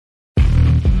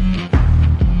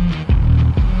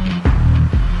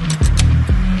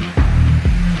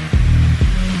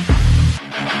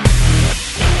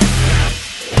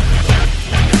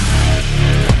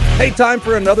Hey, time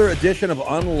for another edition of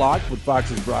Unlocked with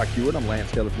Fox's Brock Hewitt. I'm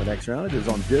Lance Taylor from the next round. It is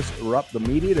on Disrupt the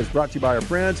Media. It is brought to you by our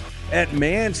friends at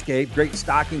Manscaped. Great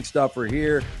stocking stuffer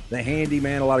here. The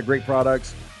Handyman, a lot of great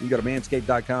products. You can go to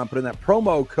manscaped.com, put in that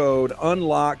promo code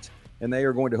Unlocked, and they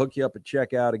are going to hook you up at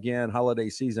checkout. Again, holiday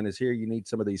season is here. You need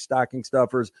some of these stocking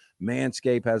stuffers.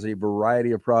 Manscaped has a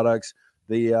variety of products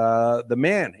the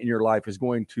man in your life is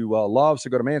going to love.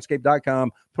 So go to manscaped.com,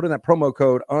 put in that promo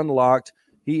code Unlocked.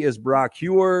 He is Brock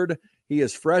Hewitt. He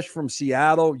is fresh from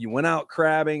Seattle. You went out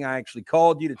crabbing. I actually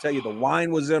called you to tell you the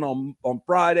wine was in on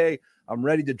Friday. I'm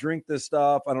ready to drink this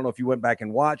stuff. I don't know if you went back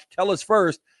and watched. Tell us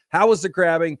first, how was the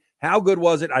crabbing? How good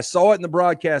was it? I saw it in the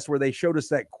broadcast where they showed us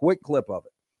that quick clip of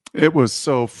it. It was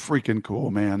so freaking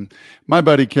cool, man. My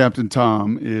buddy Captain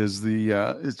Tom is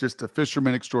just a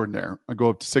fisherman extraordinaire. I go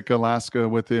up to Sitka, Alaska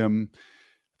with him,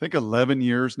 I think 11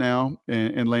 years now.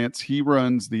 And Lance, he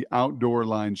runs the Outdoor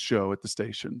Line show at the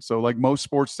station. So like most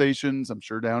sports stations, I'm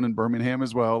sure down in Birmingham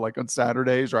as well, like on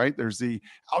Saturdays, right? There's the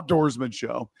Outdoorsman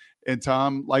show. And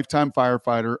Tom, lifetime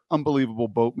firefighter, unbelievable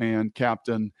boatman,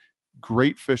 captain,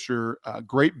 great fisher,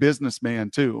 great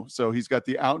businessman too. So he's got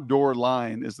the Outdoor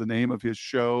Line is the name of his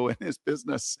show and his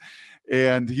business.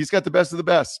 And he's got the best of the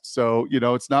best. So,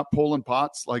 it's not pulling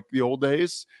pots like the old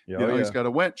days. He's got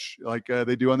a winch like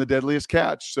they do on the Deadliest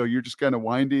Catch. So you're just kind of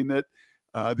winding it.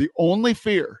 The only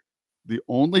fear,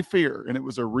 and it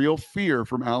was a real fear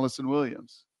from Allison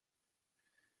Williams.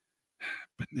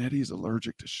 Benetti's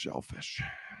allergic to shellfish.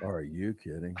 Are you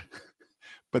kidding?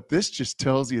 But this just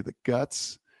tells you the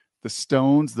guts, the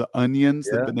stones, the onions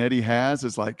that Benetti has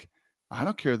is like, I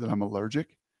don't care that I'm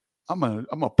allergic. I'm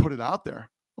gonna put it out there.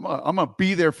 I'm gonna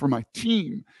be there for my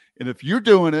team. And if you're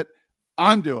doing it,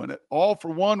 I'm doing it. All for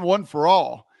one, one for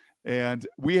all. And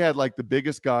we had like the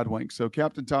biggest God wink. So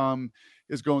Captain Tom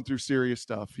is going through serious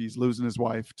stuff. He's losing his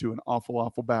wife to an awful,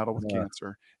 awful battle with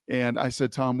cancer. And I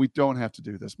said, Tom, we don't have to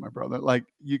do this, my brother. Like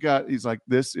he's like,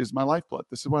 this is my lifeblood.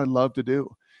 This is what I love to do.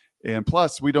 And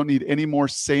plus, we don't need any more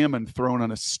salmon thrown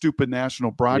on a stupid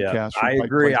national broadcast. Yeah, I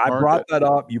agree. I brought that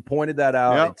up. You pointed that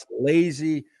out. Yep. It's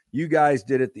lazy. You guys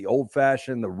did it the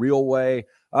old-fashioned, the real way.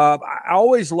 I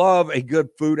always love a good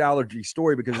food allergy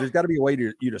story because there's got to be a way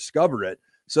you discover it.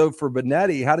 So for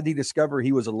Benetti, how did he discover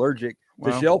he was allergic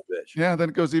to shellfish? Yeah, then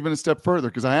it goes even a step further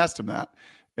because I asked him that.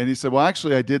 And he said, well,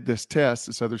 actually, I did this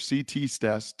other CT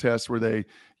test where they,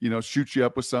 shoot you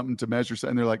up with something to measure.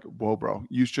 And they're like, whoa, bro,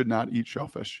 you should not eat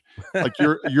shellfish. Like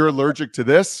you're allergic to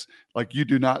this. Like you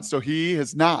do not. So he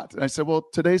has not. And I said, well,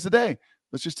 today's the day.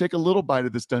 Let's just take a little bite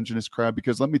of this Dungeness crab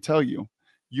because let me tell you,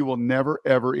 you will never,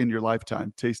 ever in your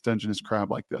lifetime taste Dungeness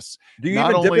crab like this. Do you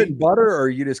even dip it in butter or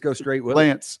you just go straight with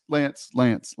Lance.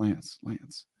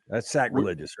 That's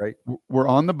sacrilegious, right? We're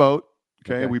on the boat.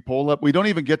 Okay, we pull up. We don't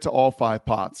even get to all 5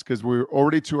 pots because we're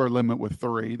already to our limit with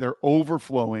 3. They're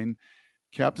overflowing.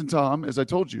 Captain Tom, as I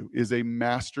told you, is a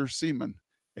master seaman.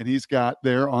 And he's got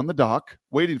there on the dock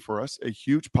waiting for us a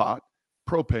huge pot,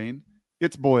 propane.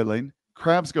 It's boiling.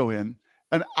 Crabs go in.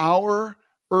 An hour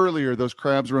earlier, those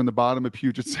crabs were in the bottom of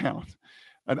Puget Sound.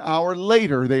 An hour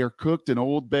later, they are cooked in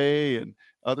Old Bay and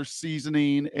other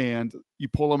seasoning. And you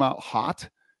pull them out hot.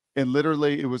 And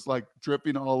literally, it was like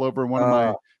dripping all over one of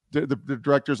my... The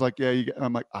director's like, yeah, and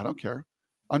I'm like, I don't care.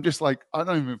 I'm just like, I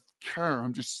don't even care.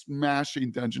 I'm just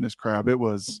smashing Dungeness crab. It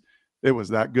was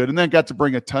that good. And then got to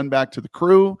bring a ton back to the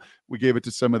crew. We gave it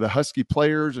to some of the Husky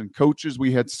players and coaches.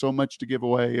 We had so much to give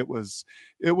away. It was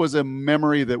a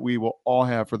memory that we will all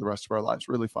have for the rest of our lives.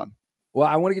 Really fun. Well,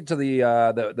 I want to get to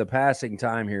the passing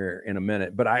time here in a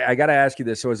minute, but I got to ask you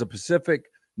this. So as a Pacific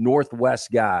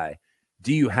Northwest guy,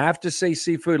 do you have to say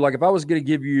seafood? Like if I was going to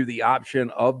give you the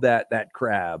option of that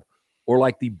crab or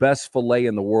like the best filet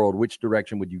in the world, which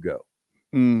direction would you go?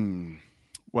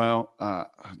 Well,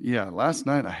 last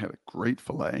night I had a great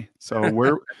filet. So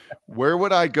where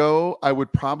would I go? I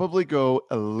would probably go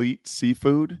elite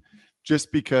seafood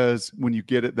just because when you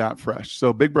get it that fresh.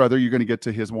 So Big Brother, you're going to get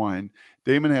to his wine.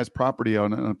 Damon has property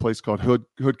on a place called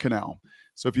Hood Canal.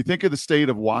 So if you think of the state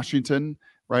of Washington,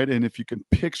 right? And if you can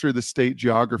picture the state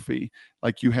geography,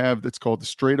 like you have that's called the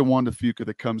Strait of Juan de Fuca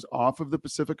that comes off of the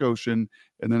Pacific Ocean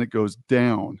and then it goes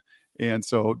down. And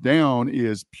so down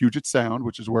is Puget Sound,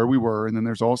 which is where we were. And then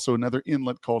there's also another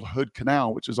inlet called Hood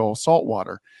Canal, which is all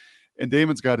saltwater. And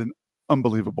Damon's got an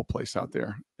unbelievable place out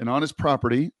there. And on his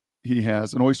property, he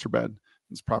has an oyster bed.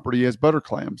 His property has butter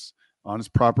clams. On his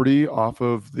property off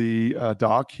of the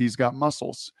dock, he's got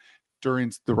mussels.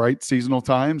 During the right seasonal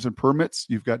times and permits,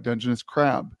 you've got Dungeness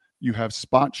crab. You have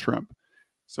spot shrimp.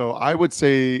 So I would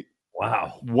say,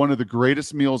 wow, one of the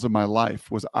greatest meals of my life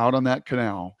was out on that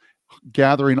canal,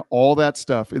 gathering all that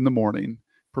stuff in the morning,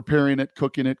 preparing it,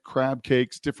 cooking it, crab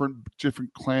cakes, different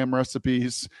clam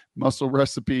recipes, mussel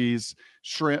recipes,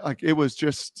 shrimp. Like it was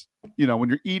just, when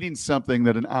you're eating something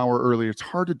that an hour earlier, it's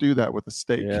hard to do that with a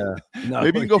steak. Yeah. No,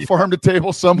 Maybe you can go farm to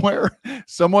table somewhere.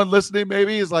 Someone listening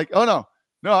maybe is like, oh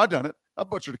no, I've done it. I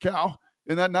butchered a cow.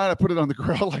 And that night I put it on the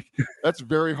grill. Like that's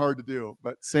very hard to do.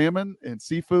 But salmon and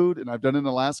seafood, and I've done it in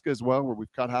Alaska as well, where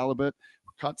we've caught halibut,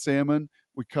 caught salmon.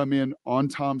 We come in on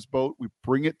Tom's boat. We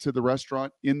bring it to the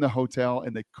restaurant in the hotel,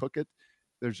 and they cook it.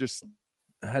 There's just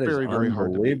very, very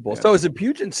hard to beat. Yeah. So is it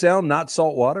Puget Sound not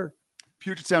salt water?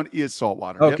 Puget Sound is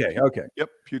saltwater. Okay. Yep.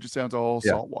 Puget Sound's all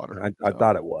saltwater. I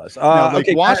thought it was. Now,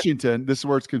 Lake Washington, this is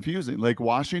where it's confusing. Lake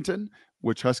Washington,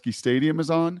 which Husky Stadium is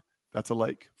on, that's a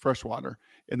lake, freshwater.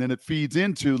 And then it feeds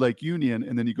into Lake Union,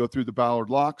 and then you go through the Ballard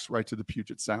Locks right to the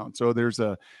Puget Sound. So there's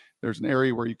an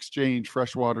area where you exchange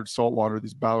freshwater to saltwater,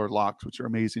 these Ballard Locks, which are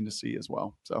amazing to see as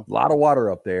well. So a lot of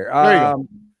water up there. There you go.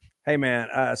 Hey,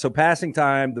 man, so passing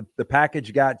time, the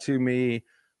package got to me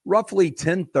roughly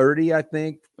 10:30, I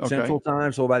think, Central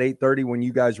Time. So about 8:30 when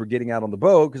you guys were getting out on the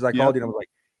boat, because I called you and I was like,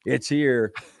 it's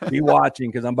here. Be watching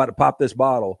because I'm about to pop this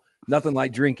bottle. Nothing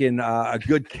like drinking a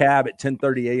good cab at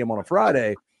 10:30 a.m. on a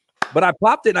Friday. But I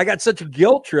popped it, and I got such a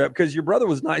guilt trip because your brother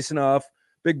was nice enough,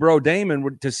 big bro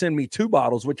Damon, to send me 2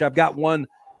 bottles, which I've got one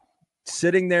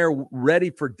sitting there ready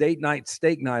for date night,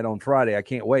 steak night on Friday. I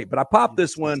can't wait. But I popped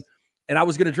this one, and I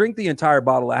was going to drink the entire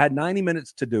bottle. I had 90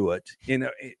 minutes to do it.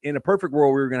 In a perfect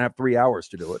world, we were going to have 3 hours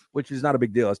to do it, which is not a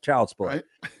big deal. It's child's play.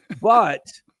 Right? But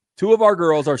 2 of our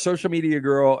girls, our social media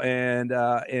girl and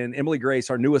Emily Grace,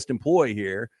 our newest employee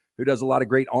here, who does a lot of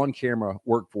great on-camera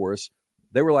work for us,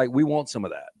 they were like, we want some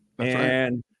of that. That's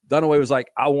and right. Dunaway was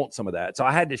like, I want some of that. So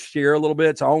I had to share a little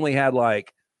bit. So I only had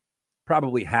like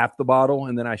probably half the bottle,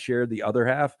 and then I shared the other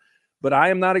half. But I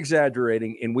am not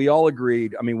exaggerating, and we all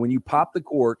agreed. I mean, when you pop the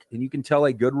cork, and you can tell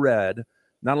a good red,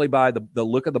 not only by the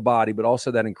look of the body, but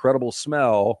also that incredible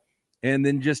smell, and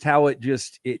then just how it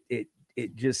just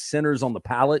centers on the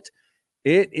palate.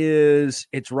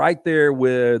 It's right there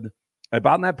with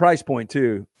about in that price point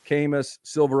too. Camus,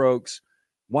 Silver Oaks,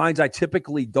 wines I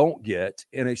typically don't get.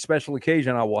 In a special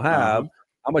occasion I will have.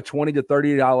 I'm a $20 to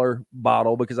 $30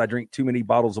 bottle because I drink too many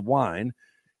bottles of wine.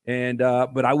 And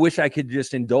but I wish I could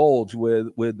just indulge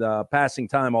with Passing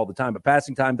Time all the time. But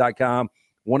passingtime.com,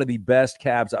 one of the best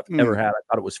cabs I've ever had. I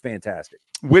thought it was fantastic.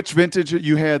 Which vintage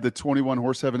you had? The 21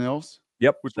 Horse Heaven Hills?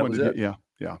 Yep. Which one did you?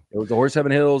 Yeah. It was the Horse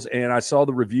Heaven Hills, and I saw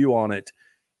the review on it.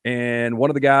 And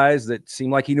one of the guys that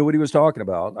seemed like he knew what he was talking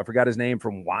about, I forgot his name,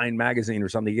 from Wine Magazine or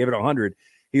something, he gave it 100.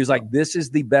 He was like, this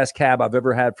is the best cab I've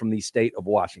ever had from the state of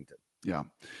Washington. Yeah.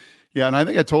 Yeah, and I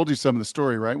think I told you some of the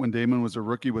story, right? When Damon was a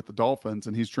rookie with the Dolphins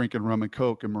and he's drinking rum and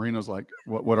Coke, and Marino's like,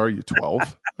 what are you,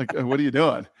 12? Like, what are you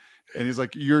doing? And he's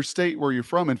like, your state where you're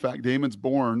from. In fact, Damon's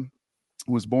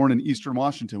was born in Eastern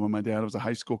Washington when my dad was a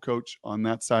high school coach on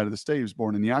that side of the state. He was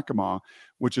born in Yakima,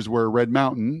 which is where Red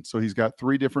Mountain. So he's got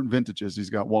 3 different vintages. He's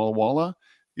got Walla Walla,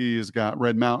 he's got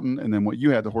Red Mountain, and then what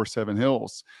you had, the Horse Heaven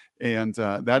Hills. And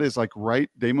that is like right.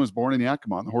 Damon was born in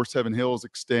Yakima. And the Horse Heaven Hills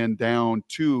extend down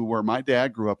to where my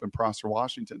dad grew up in Prosser,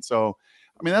 Washington. So,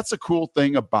 I mean, that's the cool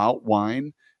thing about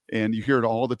wine. And you hear it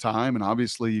all the time. And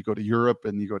obviously you go to Europe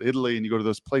and you go to Italy and you go to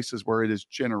those places where it is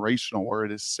generational, where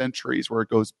it is centuries, where it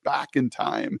goes back in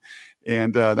time.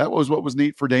 And that was what was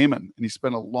neat for Damon. And he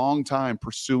spent a long time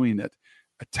pursuing it,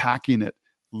 attacking it,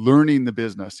 learning the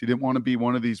business. He didn't want to be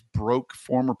one of these broke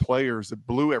former players that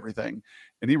blew everything.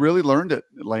 And he really learned it,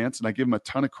 Lance. And I give him a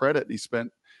ton of credit. He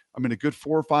spent, a good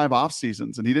 4 or 5 off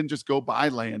seasons, and he didn't just go buy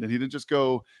land, and he didn't just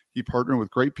go, he partnered with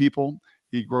great people.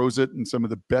 He grows it in some of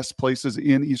the best places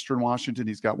in Eastern Washington.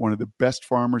 He's got one of the best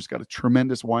farmers, got a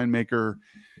tremendous winemaker.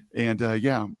 And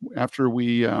after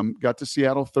we got to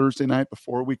Seattle Thursday night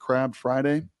before we crabbed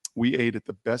Friday, we ate at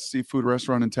the best seafood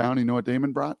restaurant in town. You know what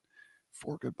Damon brought?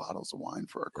 4 good bottles of wine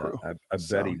for our crew. I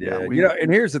bet he did. Yeah,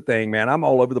 and here's the thing, man. I'm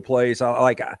all over the place.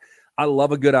 I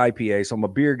love a good IPA, so I'm a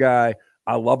beer guy.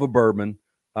 I love a bourbon.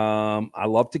 I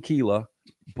love tequila.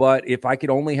 But if I could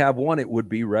only have one, it would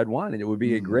be red wine, and it would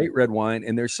be a great red wine.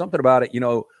 And there's something about it.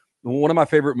 One of my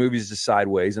favorite movies is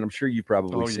Sideways, and I'm sure you've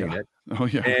probably seen it. Oh,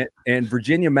 yeah. And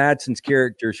Virginia Madsen's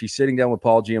character, she's sitting down with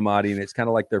Paul Giamatti, and it's kind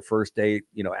of like their first date,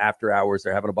 after hours,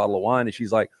 they're having a bottle of wine. And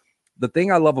she's like, the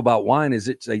thing I love about wine is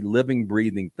it's a living,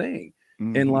 breathing thing.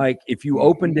 Mm-hmm. And like, if you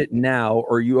opened it now,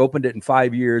 or you opened it in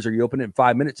 5 years, or you opened it in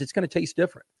 5 minutes, it's going to taste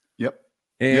different. Yep.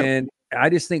 And I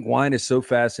just think wine is so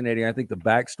fascinating. I think the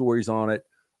backstories on it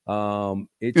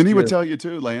It's And he would just, tell you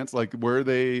too, Lance, like where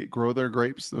they grow their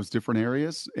grapes, those different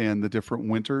areas, and the different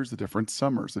winters, the different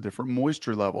summers, the different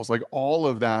moisture levels, like all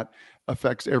of that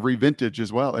affects every vintage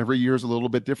as well. Every year is a little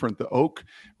bit different. The oak,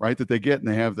 right, that they get, and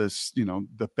they have this,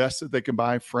 the best that they can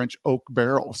buy, French oak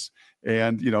barrels.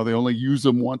 And, they only use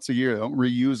them once a year. They don't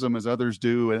reuse them as others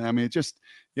do. And I mean, it just,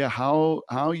 yeah,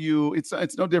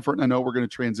 it's no different. I know we're going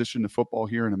to transition to football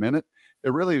here in a minute.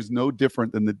 It really is no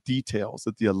different than the details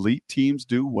that the elite teams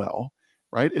do well,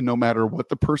 right? And no matter what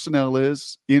the personnel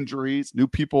is, injuries, new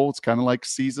people, it's kind of like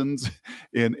seasons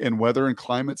in weather and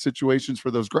climate situations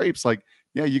for those grapes. Like,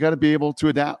 yeah, you got to be able to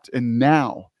adapt. And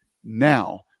now,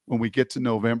 when we get to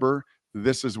November,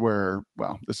 this is where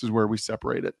we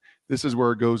separate it. This is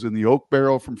where it goes in the oak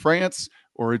barrel from France,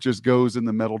 or it just goes in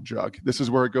the metal jug. This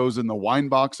is where it goes in the wine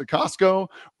box at Costco,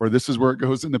 or this is where it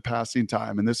goes in the passing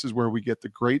time. And this is where we get the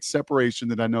great separation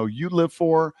that I know you live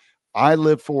for. I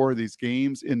live for these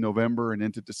games in November and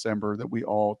into December that we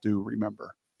all do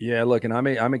remember. yeah, look, and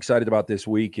I'm excited about this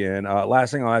weekend.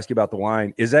 Last thing I'll ask you about the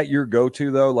wine. Is that your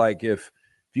go-to though? Like if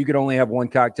you could only have one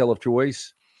cocktail of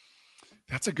choice?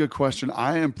 That's a good question.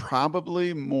 I am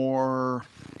probably more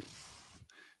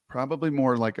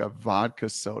like a vodka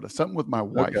soda, something with my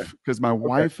wife, because my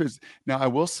wife is, now I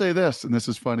will say this, and this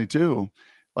is funny too,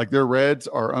 like their reds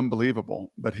are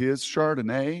unbelievable, but his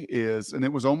Chardonnay is, and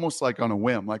it was almost like on a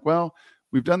whim, like, well,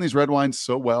 we've done these red wines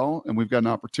so well, and we've got an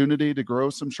opportunity to grow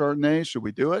some Chardonnay. Should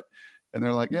we do it? And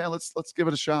they're like, yeah, let's give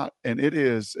it a shot. And it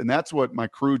is, and that's what my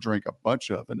crew drank a bunch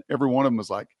of. And every one of them was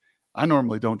like, I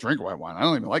normally don't drink white wine. I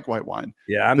don't even like white wine.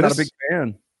 Yeah, I'm not a big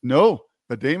fan. No,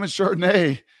 but Damon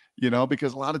Chardonnay,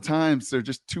 because a lot of times they're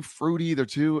just too fruity. They're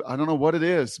too, I don't know what it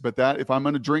is, but that if I'm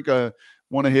going to drink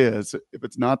one of his, if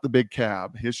it's not the big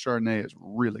cab, his Chardonnay is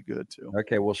really good too.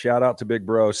 Okay, well, shout out to Big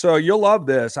Bro. So you'll love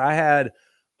this. I had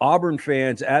Auburn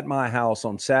fans at my house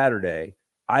on Saturday.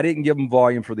 I didn't give them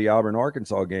volume for the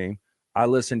Auburn-Arkansas game. I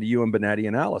listened to you and Benetti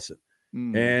and Allison.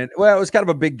 And, well, it was kind of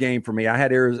a big game for me. I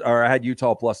had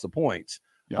Utah plus the points.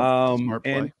 Yeah, smart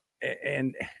play.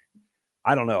 And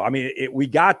I don't know. I mean, we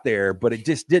got there, but it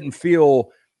just didn't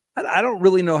feel – I don't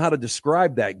really know how to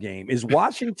describe that game. Is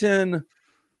Washington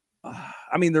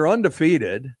I mean, they're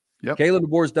undefeated. Yep. Kalen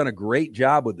DeBoer's done a great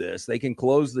job with this. They can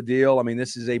close the deal. I mean,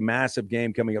 this is a massive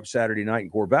game coming up Saturday night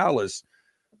in Corvallis,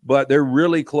 but they're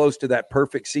really close to that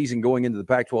perfect season going into the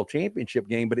Pac-12 championship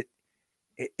game. But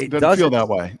it doesn't feel that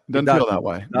way. Doesn't feel that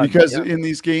way because in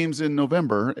these games in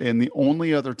November, and the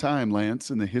only other time,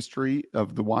 Lance, in the history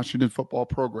of the Washington football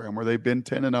program where they've been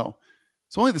 10-0,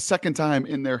 it's only the second time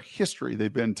in their history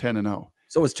they've been 10-0.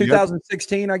 So it's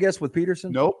 2016, I guess, with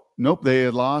Peterson? Nope. They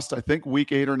had lost, I think,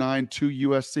 week 8 or 9 to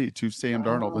USC, to Sam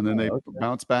Darnold. And then they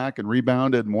bounced back and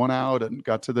rebounded and won out and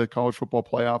got to the college football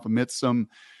playoff amidst some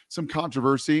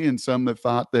controversy and some that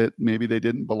thought that maybe they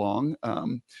didn't belong.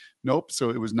 Nope. So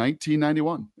it was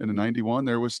 1991. And in 91,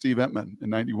 there was Steve Entman.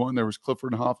 In 91, there was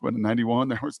Clifford Hoffman. In 91,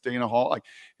 there was Dana Hall. Like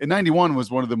in 91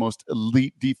 was one of the most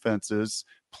elite defenses,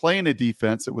 playing a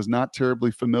defense that was not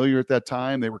terribly familiar at that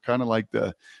time. They were kind of like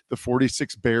the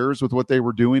 46 Bears with what they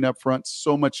were doing up front.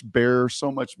 So much bear,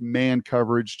 so much man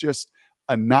coverage, just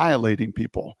annihilating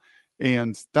people.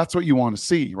 And that's what you want to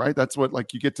see, right? That's what,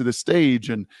 like, you get to the stage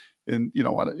and you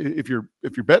know what, if you're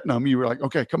betting them, you were like,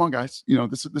 okay, come on, guys.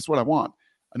 This is what I want.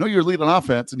 I know you're leading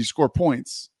offense and you score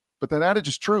points, but that adage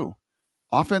is true.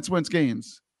 Offense wins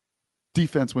games.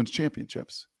 Defense wins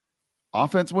championships.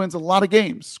 Offense wins a lot of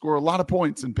games, score a lot of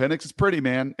points, and Penix is pretty,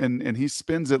 man, and he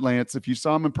spins it, Lance. If you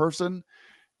saw him in person,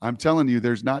 I'm telling you,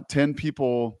 there's not 10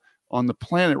 people on the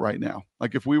planet right now.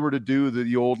 Like if we were to do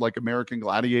the old like American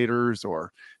Gladiators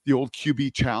or the old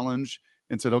QB challenge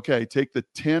and said, okay, take the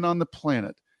 10 on the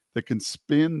planet that can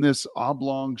spin this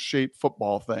oblong-shaped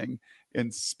football thing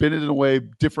and spin it in a way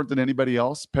different than anybody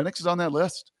else, Penix is on that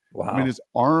list. Wow. I mean, his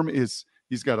arm he's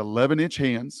got 11-inch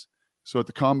hands. So at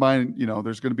the combine,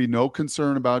 there's going to be no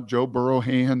concern about Joe Burrow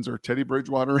hands or Teddy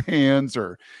Bridgewater hands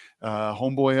or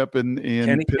homeboy up in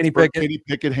Kenny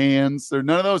Pickett hands. There are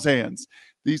none of those hands.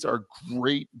 These are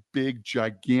great, big,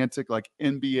 gigantic, like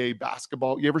NBA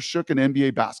basketball. You ever shook an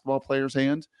NBA basketball player's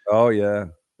hand? Oh, yeah.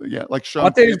 Yeah, like Sean.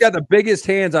 I'll tell you who's got the biggest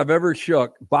hands I've ever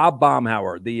shook. Bob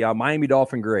Baumhauer, the Miami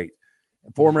Dolphin great,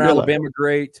 former Alabama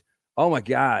great. Oh my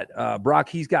God, Brock,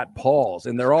 he's got paws,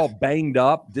 and they're all banged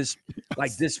up,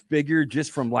 disfigured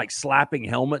just from like slapping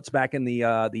helmets back in the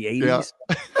 80s.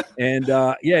 Yeah.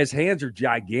 And his hands are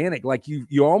gigantic. Like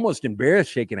you're almost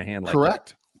embarrassed shaking a hand like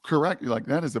that. Correct. You're like,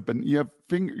 that is you have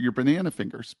your banana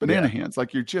fingers, hands.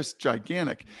 Like you're just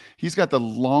gigantic. He's got the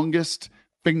longest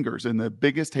fingers and the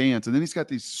biggest hands, and then he's got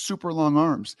these super long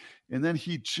arms, and then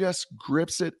he just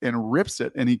grips it and rips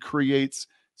it, and he creates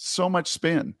so much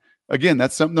spin. Again,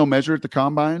 that's something they'll measure at the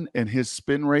combine, and his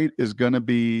spin rate is going to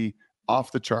be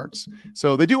off the charts.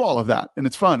 So they do all of that, and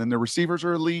it's fun. And the receivers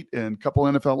are elite, and a couple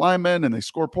NFL linemen, and they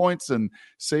score points. And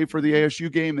save for the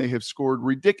ASU game, they have scored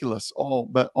ridiculous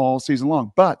all season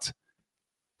long. But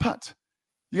you got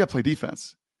to play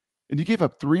defense, and you gave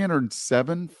up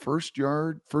 307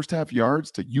 first half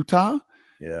yards to Utah.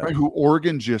 Yeah. Right, who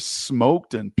Oregon just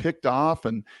smoked and picked off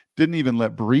and didn't even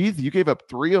let breathe. You gave up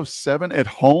 307 at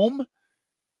home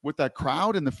with that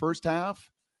crowd in the first half.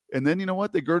 And then you know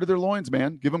what? They girded their loins,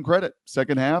 man. Give them credit.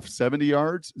 Second half, 70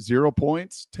 yards, 0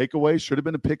 points. Takeaway should have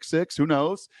been a pick six. Who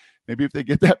knows? Maybe if they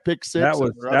get that pick six.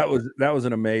 That was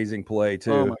an amazing play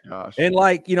too. Oh my gosh.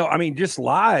 And just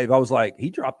live, I was like, he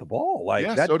dropped the ball. Like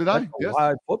yeah, so did I. Yes.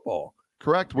 Live football.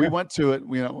 Correct. We went to it,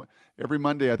 every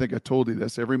Monday. I think I told you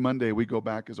this. Every Monday we go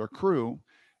back as our crew,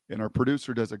 and our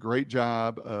producer does a great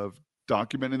job of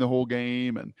documenting the whole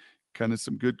game and kind of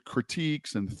some good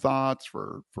critiques and thoughts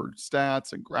for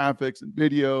stats and graphics and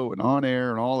video and on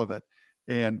air and all of it.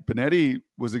 And Benetti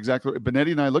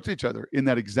and I looked at each other in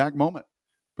that exact moment.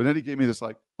 Benetti gave me this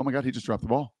like, oh my God, he just dropped the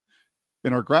ball.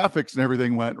 And our graphics and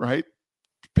everything went right.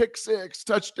 Pick six,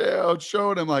 touchdown,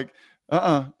 showing him like,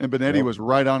 And Benetti was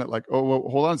right on it like, oh, well,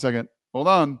 hold on a second. Hold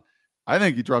on. I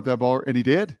think he dropped that ball, and he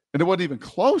did. And it wasn't even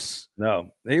close. No,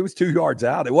 he was 2 yards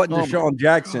out. It wasn't Deshaun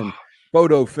Jackson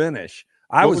photo finish.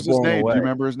 What was his name? Away. Do you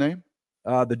remember his name?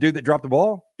 The dude that dropped the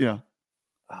ball? Yeah.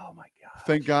 Oh, my God.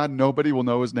 Thank God nobody will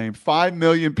know his name. 5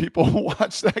 million people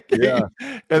watch that game. Yeah.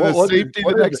 And the safety,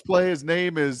 the next play, his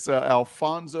name is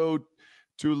Alfonso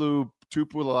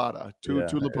Tupulata.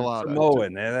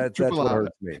 Samoan. That's what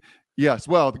hurts me. Yes.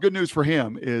 Well, the good news for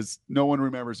him is no one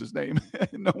remembers his name.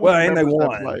 And they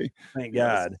won. Thank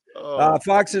God.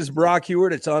 Fox's Brock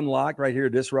Hewitt. It's unlocked right here.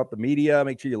 Disrupt the Media.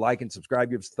 Make sure you like and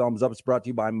subscribe. Give us a thumbs up. It's brought to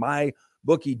you by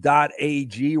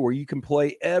mybookie.ag, where you can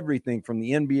play everything from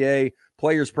the NBA,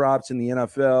 players props in the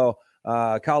NFL,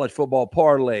 college football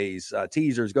parlays,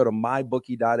 teasers. Go to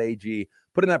mybookie.ag.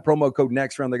 Put in that promo code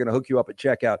next round. They're going to hook you up at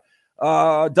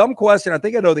checkout. Dumb question. I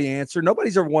think I know the answer.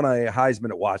 Nobody's ever won a Heisman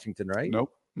at Washington, right?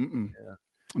 Nope. Yeah.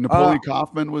 Napoleon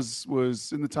Kaufman was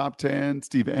in the top 10.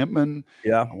 Steve Entman,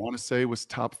 I want to say, was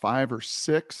top 5 or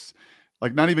 6.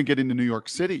 Like not even getting to New York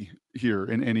City here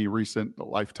in any recent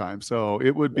lifetime. So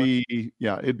it would be,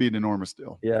 it'd be an enormous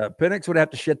deal. Yeah, Penix would have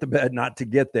to shit the bed not to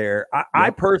get there. I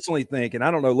personally think, and I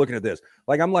don't know, looking at this,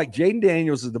 I'm like, Jaden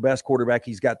Daniels is the best quarterback.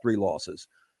 He's got 3 losses.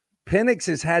 Penix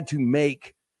has had to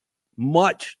make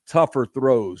much tougher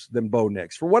throws than Bo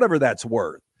Nix, for whatever that's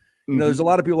worth. You know, there's a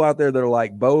lot of people out there that are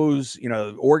like, Bo's,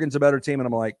 Oregon's a better team. And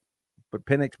I'm like, but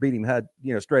Penix beat him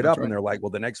straight up. Right. And they're like, well,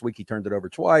 the next week he turned it over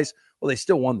twice. Well, they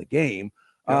still won the game.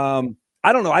 Yep.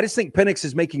 I don't know. I just think Penix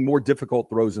is making more difficult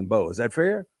throws than Bo. Is that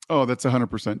fair? Oh, that's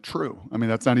 100% true. I mean,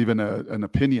 that's not even an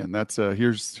opinion. That's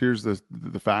here's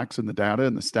the facts and the data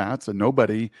and the stats. And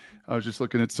I was just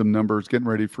looking at some numbers, getting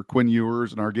ready for Quinn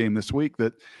Ewers and our game this week,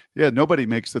 that nobody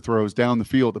makes the throws down the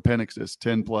field. The Penix is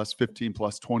 10 plus, 15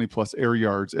 plus, 20 plus air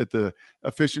yards at the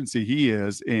efficiency he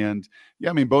is. And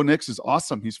Bo Nix is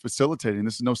awesome. He's facilitating.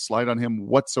 This is no slight on him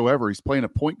whatsoever. He's playing a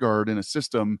point guard in a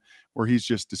system where he's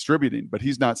just distributing, but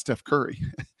he's not Steph Curry.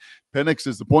 Penix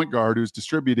is the point guard who's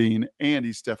distributing, and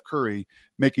he's Steph Curry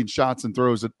making shots and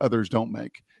throws that others don't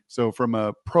make. So from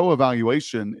a pro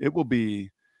evaluation, it will be,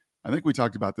 I think we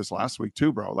talked about this last week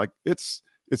too, bro. Like it's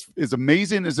as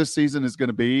amazing as this season is going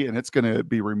to be, and it's going to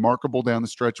be remarkable down the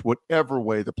stretch, whatever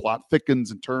way the plot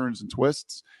thickens and turns and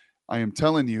twists. I am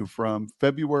telling you, from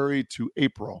February to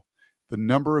April, the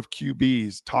number of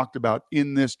QBs talked about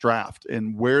in this draft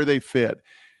and where they fit,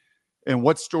 and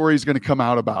what story is going to come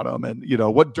out about them, and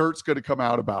what dirt's going to come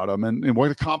out about them, and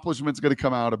what accomplishment's going to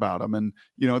come out about them. And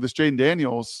this Jaden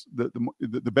Daniels,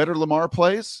 the better Lamar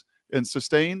plays and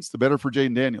sustains, the better for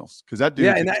Jaden Daniels, because that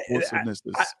dude's explosiveness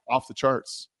is off the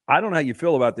charts. I don't know how you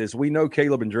feel about this. We know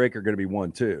Caleb and Drake are going to be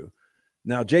 1-2.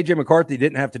 Now, J.J. McCarthy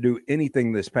didn't have to do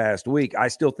anything this past week. I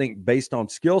still think, based on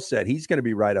skill set, he's going to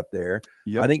be right up there.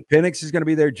 Yep. I think Penix is going to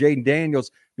be there. Jaden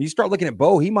Daniels. When you start looking at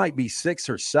Bo, he might be 6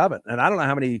 or 7, and I don't know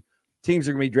how many teams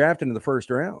are going to be drafted in the first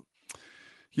round.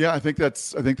 Yeah, I think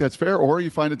that's fair. Or you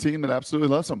find a team that absolutely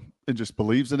loves him and just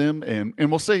believes in him, and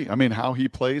we'll see. I mean, how he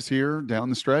plays here down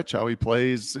the stretch, how he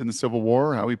plays in the Civil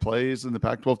War, how he plays in the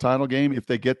Pac-12 title game, if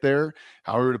they get there,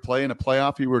 how he were to play in a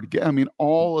playoff, he were to get. I mean,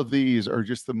 all of these are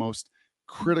just the most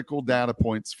critical data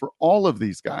points for all of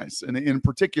these guys. And in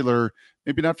particular,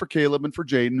 maybe not for Caleb and for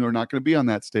Jaden, who are not going to be on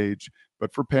that stage,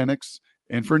 but for Penix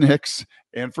and for Nix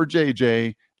and for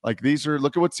JJ. Like, these are,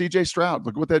 look at what CJ Stroud,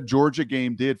 look at what that Georgia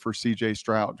game did for CJ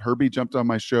Stroud. Herbie jumped on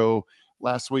my show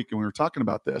last week and we were talking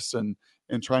about this, and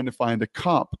and trying to find a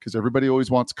comp, because everybody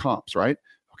always wants comps, right?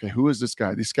 Okay, who is this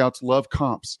guy? These scouts love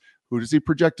comps. Who does he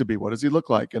project to be? What does he look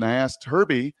like? And I asked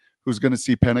Herbie, who's going to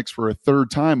see Penix for a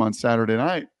third time on Saturday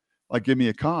night, like, give me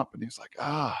a comp. And he's like,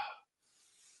 I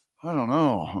don't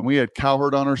know. And we had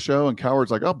Cowherd on our show, and Cowherd's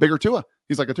like, oh, bigger Tua.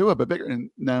 He's like a Tua, but bigger. And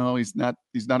no, he's not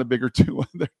a bigger Tua.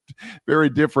 They're very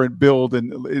different build,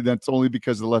 and that's only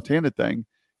because of the left-handed thing.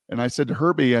 And I said to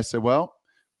Herbie, I said, well,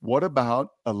 what about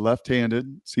a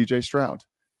left-handed CJ Stroud?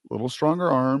 A little stronger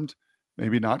armed,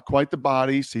 maybe not quite the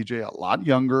body. CJ a lot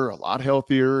younger, a lot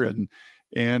healthier,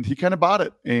 and he kind of bought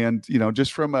it. And,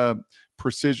 just from a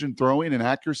precision throwing and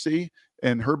accuracy.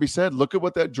 And Herbie said, look at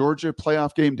what that Georgia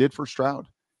playoff game did for Stroud.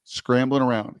 Scrambling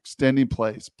around, extending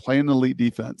plays, playing elite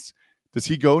defense. Does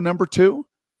he go number 2?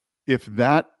 If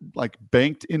that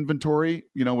banked inventory,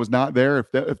 was not there,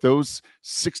 if those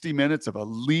 60 minutes of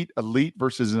elite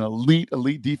versus an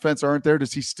elite defense aren't there,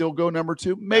 does he still go number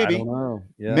 2? Maybe. I don't know.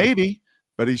 Yeah. Maybe.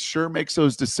 But he sure makes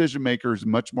those decision makers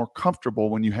much more comfortable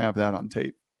when you have that on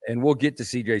tape. And we'll get to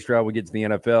CJ Stroud. We'll get to the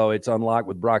NFL. It's Unlocked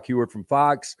with Brock Heward from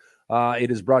Fox. It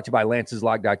is brought to you by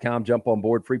Lance'sLock.com. Jump on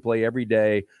board. Free play every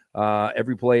day.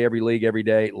 Every play, every league, every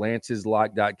day.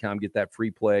 Lance'sLock.com. Get that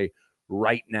free play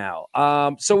right now.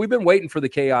 So we've been waiting for the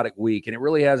chaotic week, and it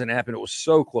really hasn't happened. It was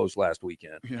so close last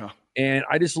weekend. Yeah. And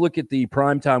I just look at the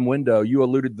primetime window. You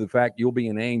alluded to the fact you'll be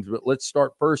in Ames, but let's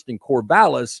start first in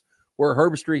Corvallis, where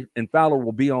Herbstreit and Fowler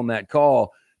will be on that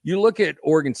call. You look at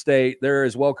Oregon State, they're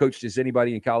as well coached as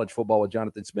anybody in college football with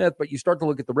Jonathan Smith, but you start to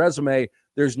look at the resume,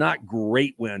 there's not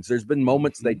great wins. There's been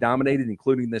moments they dominated,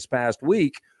 including this past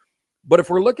week. But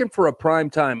if we're looking for a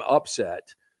primetime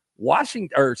upset,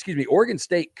 Oregon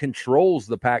State controls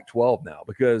the Pac-12 now,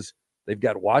 because they've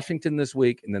got Washington this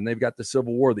week, and then they've got the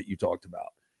Civil War that you talked about.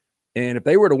 And if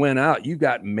they were to win out, you've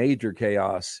got major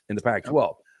chaos in the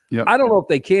Pac-12. Yep. I don't know if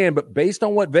they can, but based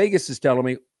on what Vegas is telling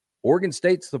me, Oregon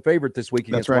State's the favorite this week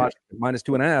against Washington,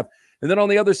 -2.5. And then on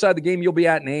the other side of the game, you'll be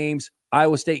at Ames.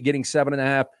 Iowa State getting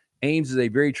 7.5. Ames is a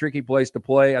very tricky place to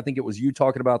play. I think it was you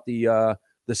talking about the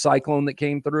cyclone that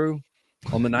came through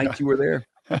on the night you were there.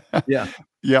 Yeah.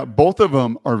 Yeah, both of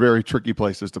them are very tricky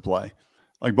places to play.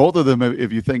 Both of them,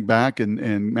 if you think back,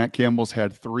 and Matt Campbell's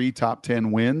had 3 top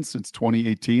 10 wins since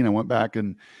 2018. I went back,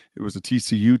 and it was a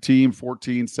TCU team,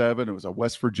 14-7. It was a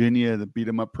West Virginia that beat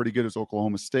him up pretty good. It was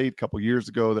Oklahoma State a couple years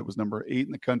ago that was number 8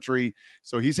 in the country.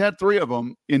 So he's had 3 of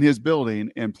them in his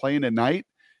building, and playing at night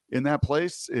in that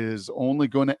place is only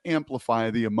going to amplify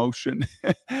the emotion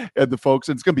at the folks.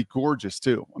 And it's going to be gorgeous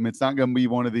too. I mean, it's not going to be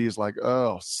one of these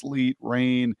sleet,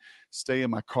 rain, stay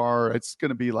in my car. It's going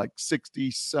to be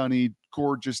 60, sunny,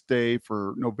 gorgeous day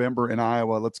for November in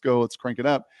Iowa. Let's go. Let's crank it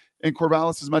up. And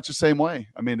Corvallis is much the same way.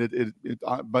 I mean,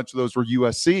 a bunch of those were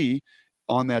USC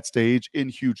on that stage in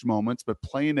huge moments, but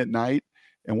playing at night,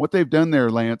 and what they've done there,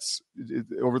 Lance,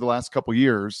 over the last couple of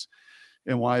years,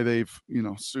 and why they've,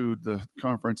 sued the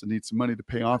conference and need some money to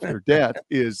pay off their debt,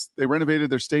 is they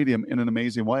renovated their stadium in an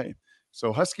amazing way.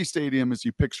 So Husky Stadium, as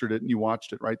you pictured it and you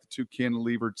watched it, right? The 2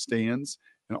 cantilevered stands,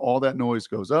 and all that noise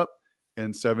goes up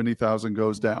and 70,000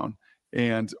 goes down.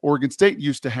 And Oregon State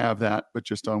used to have that, but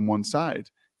just on one side.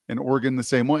 And Oregon the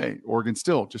same way. Oregon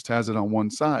still just has it on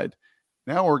one side.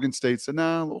 Now Oregon State said,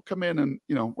 nah, we'll come in and,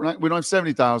 we don't have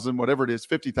 70,000, whatever it is,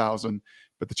 50,000,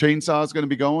 but the chainsaw is going to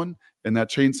be going, and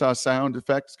that chainsaw sound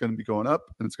effect is going to be going up,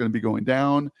 and it's going to be going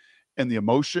down. And the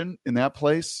emotion in that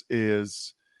place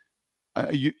is,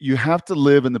 you have to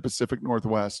live in the Pacific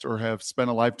Northwest or have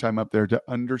spent a lifetime up there to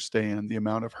understand the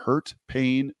amount of hurt,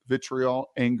 pain,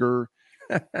 vitriol, anger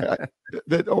that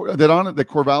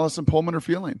Corvallis and Pullman are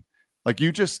feeling.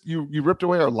 You ripped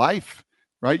away our life.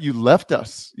 Right? You left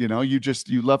us,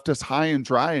 you left us high and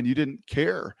dry, and you didn't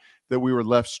care that we were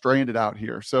left stranded out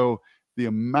here. So the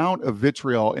amount of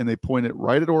vitriol, and they point it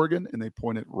right at Oregon, and they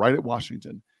point it right at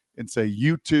Washington, and say,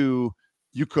 you two,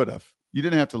 you could have, you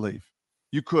didn't have to leave.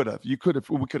 We could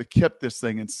have kept this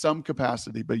thing in some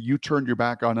capacity, but you turned your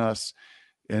back on us.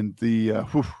 And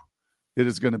it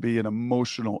is going to be an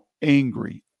emotional,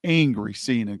 angry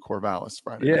scene in Corvallis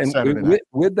Friday. Yeah, and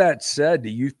with that said, do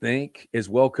you think, as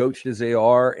well coached as they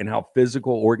are and how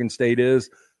physical Oregon State is,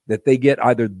 that they get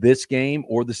either this game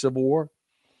or the Civil War?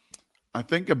 I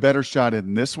think a better shot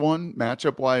in this one,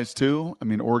 matchup-wise, too. I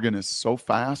mean, Oregon is so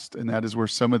fast, and that is where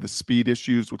some of the speed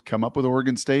issues would come up with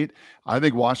Oregon State. I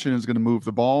think Washington is going to move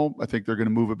the ball. I think they're going to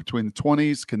move it between the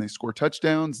 20s. Can they score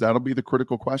touchdowns? That'll be the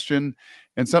critical question.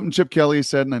 And something Chip Kelly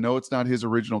said, and I know it's not his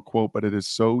original quote, but it is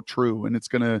so true, and it's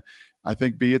going to, I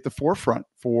think, be at the forefront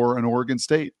for an Oregon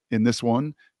State in this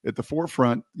one. At the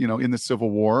forefront, in the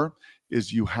Civil War,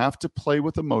 is you have to play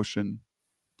with emotion,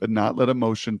 but not let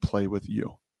emotion play with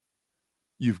you.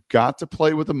 You've got to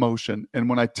play with emotion. And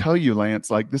when I tell you, Lance,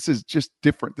 like, this is just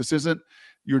different. This isn't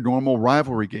your normal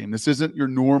rivalry game. This isn't your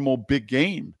normal big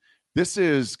game. This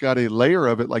is got a layer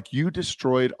of it. Like, you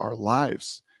destroyed our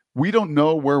lives. We don't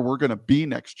know where we're going to be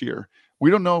next year. We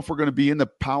don't know if we're going to be in the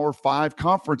Power 5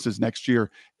 conferences next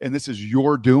year. And this is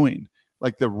your doing.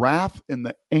 Like, the wrath and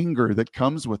the anger that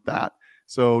comes with that.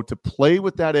 So to play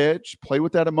with that edge, play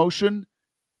with that emotion,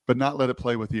 but not let it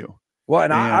play with you. Well,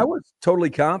 and I was totally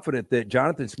confident that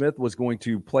Jonathan Smith was going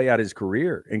to play out his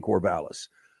career in Corvallis.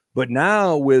 But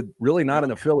now, with really not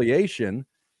an affiliation,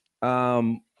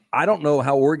 I don't know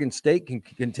how Oregon State can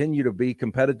continue to be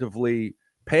competitively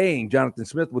paying Jonathan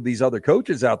Smith with these other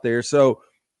coaches out there. So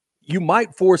you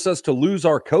might force us to lose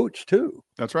our coach too.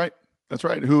 That's right. That's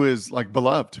right. Who is like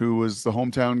beloved, who was the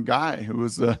hometown guy, who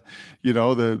was the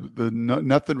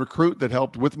nothing recruit that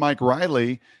helped with Mike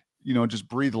Riley, just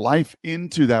breathe life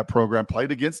into that program,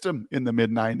 played against him in the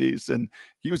mid-90s. And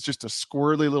he was just a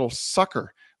squirrely little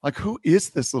sucker. Like, who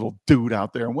is this little dude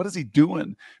out there and what is he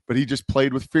doing? But he just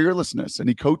played with fearlessness, and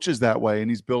he coaches that way, and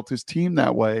he's built his team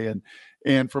that way.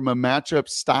 And from a matchup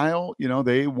style,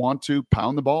 they want to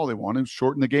pound the ball. They want to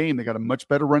shorten the game. They got a much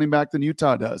better running back than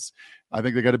Utah does. I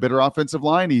think they got a better offensive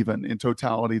line even in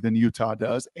totality than Utah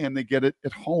does, and they get it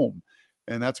at home.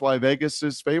 And that's why Vegas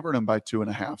is favoring them by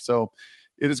 2.5. So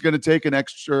it is going to take an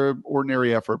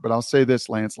extraordinary effort. But I'll say this,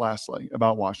 Lance, lastly,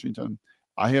 about Washington.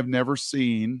 I have never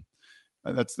seen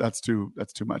that's too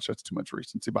much. That's too much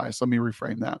recency bias. Let me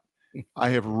reframe that. I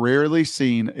have rarely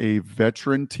seen a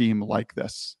veteran team like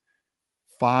this.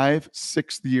 5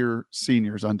 sixth-year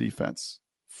seniors on defense,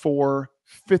 4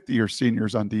 fifth-year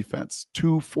seniors on defense,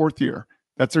 2 fourth-year.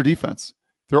 That's their defense.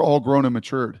 They're all grown and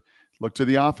matured. Look to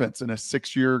the offense and a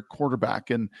 6-year quarterback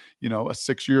and, a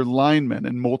 6-year lineman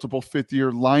and multiple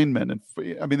 5th-year linemen. And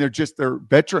I mean, they're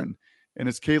veteran. And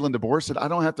as Kalen DeBoer said, I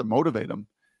don't have to motivate them.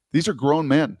 These are grown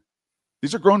men.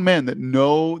 These are grown men that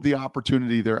know the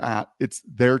opportunity they're at. It's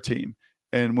their team.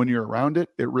 And when you're around it,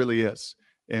 it really is.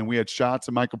 And we had shots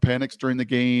of Michael Penix during the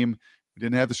game. We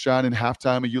didn't have the shot in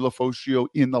halftime of Ulofoshio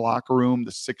in the locker room,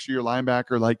 the 6-year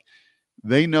linebacker. Like,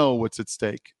 they know what's at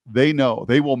stake. They know.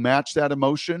 They will match that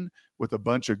emotion with a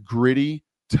bunch of gritty,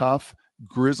 tough,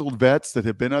 grizzled vets that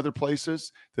have been other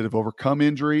places, that have overcome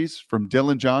injuries, from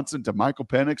Dylan Johnson to Michael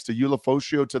Penix to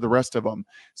Ulofoshio to the rest of them.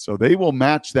 So they will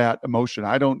match that emotion.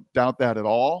 I don't doubt that at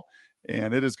all.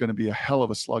 And it is going to be a hell of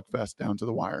a slugfest down to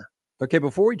the wire. Okay,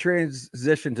 before we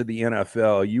transition to the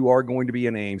NFL, you are going to be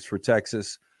in Ames for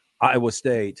Texas, Iowa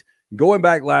State. Going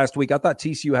back last week, I thought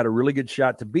TCU had a really good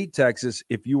shot to beat Texas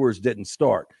if Ewers didn't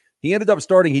start. He ended up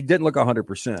starting. He didn't look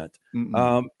 100%.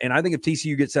 And I think if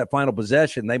TCU gets that final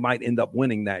possession, they might end up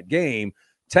winning that game.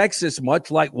 Texas,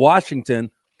 much like Washington,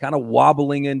 kind of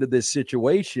wobbling into this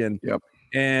situation. Yep.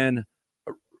 And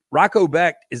Rocco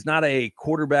Beck is not a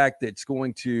quarterback that's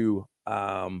going to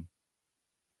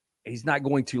he's not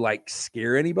going to like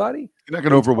scare anybody. He's not going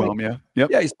to overwhelm you.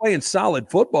 Yep. Yeah, he's playing solid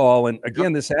football. And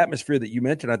again, this atmosphere that you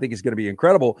mentioned, I think is going to be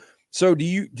incredible. So do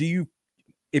you,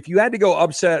 if you had to go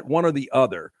upset one or the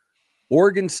other,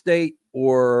 Oregon State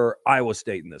or Iowa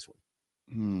State in this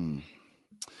one?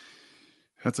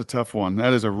 That's a tough one.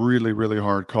 That is a really, really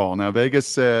hard call. Now, Vegas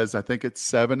says, I think it's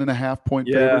 7.5 point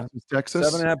favorites in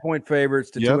Texas. 7.5 point favorites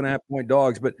to 2.5 point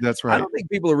dogs. But that's right. I don't think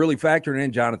people are really factoring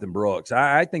in Jonathan Brooks.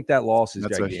 I think that loss is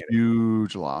gigantic. A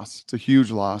huge loss. It's a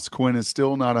huge loss. Quinn is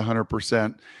still not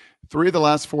 100%. 3 of the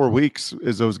last 4 weeks,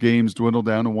 as those games dwindled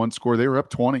down to 1 score, they were up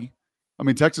 20. I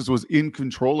mean, Texas was in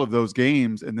control of those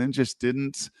games and then just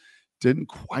didn't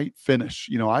quite finish.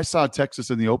 I saw Texas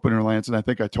in the opener, Lance, and I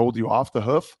think I told you off the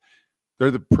hoof, they're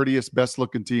the prettiest,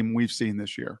 best-looking team we've seen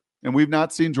this year. And we've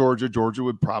not seen Georgia. Georgia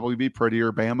would probably be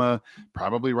prettier. Bama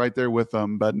probably right there with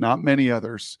them, but not many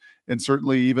others. And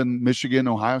certainly even Michigan,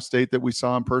 Ohio State that we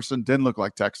saw in person didn't look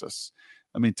like Texas.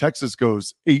 I mean, Texas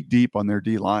goes 8 deep on their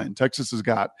D-line. Texas has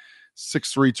got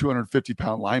 6'3",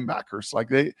 250-pound linebackers. Like,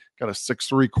 they got a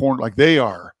 6'3" corner. Like, they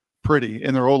are pretty.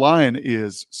 And their O-line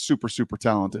is super, super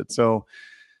talented. So,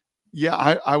 yeah,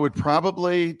 I would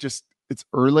probably just – it's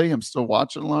early. I'm still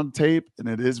watching a lot of tape, and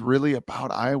it is really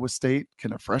about Iowa State.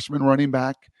 Can a freshman running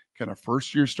back, can a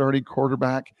first-year starting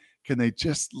quarterback, can they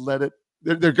just let it –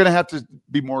 they're going to have to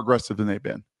be more aggressive than they've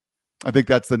been. I think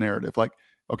that's the narrative. Like,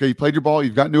 okay, you played your ball,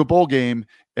 you've gotten to a bowl game,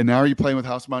 and now are you playing with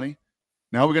house money?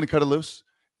 Now we're going to cut it loose.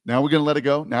 Now we're going to let it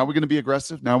go. Now we're going to be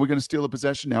aggressive. Now we're going to steal a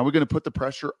possession. Now we're going to put the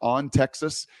pressure on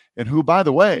Texas, and who, by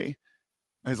the way,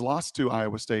 has lost to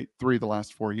Iowa State 3 of the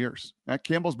last 4 years. Matt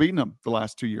Campbell's beaten them the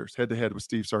last 2 years, head-to-head with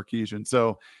Steve Sarkisian.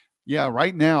 So, yeah,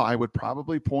 right now I would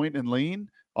probably point and lean,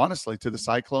 honestly, to the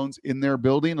Cyclones in their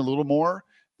building a little more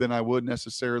than I would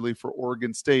necessarily for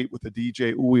Oregon State with a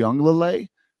DJ Uiagalelei,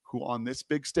 who on this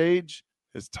big stage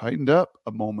has tightened up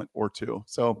a moment or two.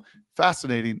 So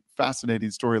fascinating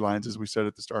storylines, as we said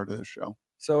at the start of this show.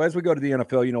 So as we go to the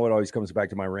NFL, you know what always comes back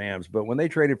to my Rams. But when they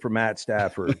traded for Matt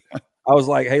Stafford, I was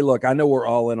like, hey, look, I know we're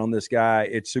all in on this guy.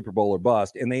 It's Super Bowl or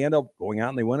bust. And they end up going out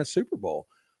and they win a Super Bowl.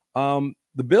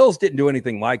 The Bills didn't do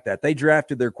anything like that. They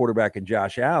drafted their quarterback in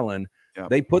Josh Allen. Yep.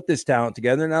 They put this talent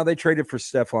together. Now they traded for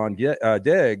Stephon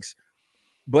Diggs.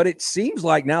 But it seems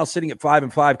like now sitting at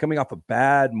 5-5, coming off a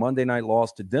bad Monday night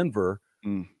loss to Denver,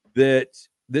 that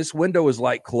this window is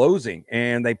like closing,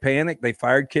 and they panicked. They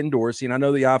fired Ken Dorsey, and I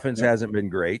know the offense hasn't been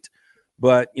great,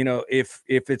 but if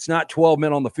it's not 12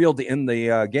 men on the field to end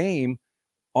the game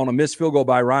on a missed field goal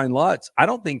by Ryan Lutz, I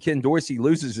don't think Ken Dorsey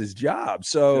loses his job.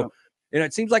 So,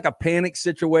 it seems like a panic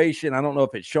situation. I don't know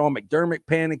if it's Sean McDermott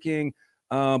panicking,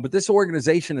 but this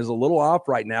organization is a little off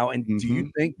right now. And do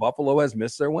you think Buffalo has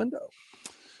missed their window?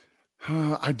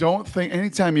 I don't think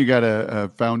anytime you got a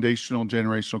foundational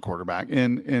generational quarterback,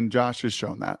 and Josh has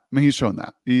shown that. I mean, he's shown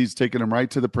that. He's taken him right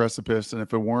to the precipice. And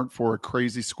if it weren't for a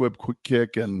crazy squib quick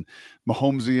kick and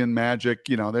Mahomesian magic,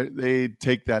 they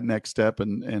take that next step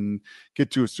and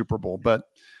get to a Super Bowl. But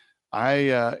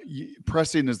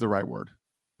pressing is the right word.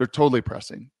 They're totally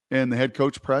pressing. And the head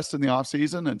coach pressed in the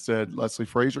offseason and said, Leslie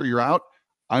Frazier, you're out.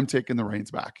 I'm taking the reins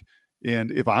back.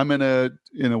 And if I'm in a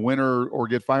win or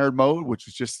get fired mode, which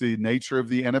is just the nature of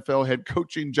the NFL head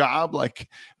coaching job, like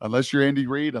unless you're Andy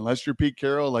Reid, unless you're Pete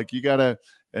Carroll, like you gotta,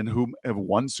 and who have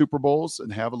won Super Bowls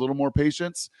and have a little more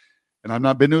patience. And I've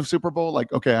not been to a Super Bowl.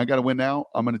 Like, okay, I got to win now.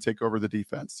 I'm going to take over the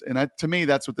defense. And to me,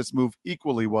 that's what this move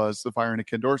equally was, the firing of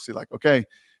Ken Dorsey. Like, okay,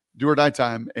 do or die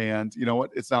time. And you know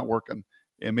what? It's not working.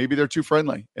 And maybe they're too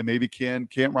friendly, and maybe Ken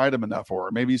can't ride him enough, or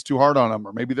maybe he's too hard on him,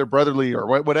 or maybe they're brotherly, or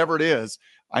whatever it is.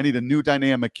 I need a new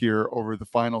dynamic here over the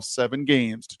final 7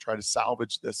 games to try to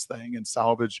salvage this thing and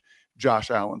salvage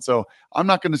Josh Allen. So I'm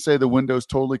not going to say the window's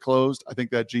totally closed. I think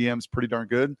that GM's pretty darn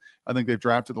good. I think they've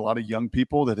drafted a lot of young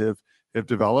people that have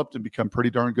developed and become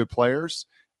pretty darn good players.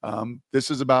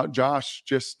 This is about Josh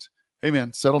just, hey,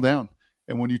 man, settle down.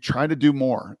 And when you try to do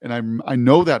more, and I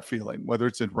know that feeling, whether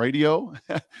it's in radio,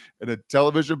 in a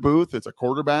television booth, it's a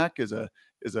quarterback, is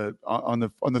on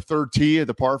the third tee at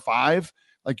the par 5,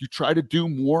 like you try to do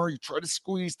more, you try to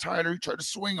squeeze tighter, you try to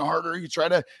swing harder, you try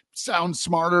to sound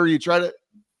smarter, you try to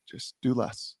just do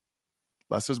less.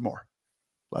 Less is more.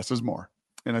 Less is more.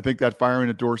 And I think that firing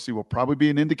of Dorsey will probably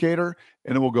be an indicator,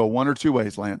 and it will go one or two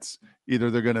ways, Lance. Either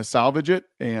they're going to salvage it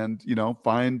and,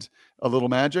 find a little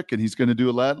magic, and he's going to do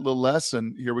a little less,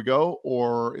 and here we go,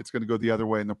 or it's going to go the other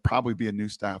way, and there'll probably be a new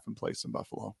staff in place in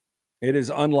Buffalo. It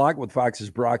is Unlocked with Fox's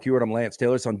Brock Hewitt. I'm Lance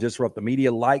Taylor. It's on Disrupt the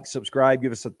Media. Like, subscribe,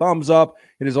 give us a thumbs up.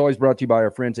 It is always brought to you by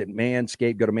our friends at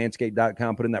Manscaped. Go to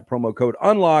manscaped.com, put in that promo code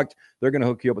Unlocked. They're going to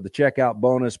hook you up with the checkout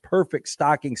bonus. Perfect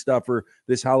stocking stuffer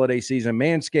this holiday season.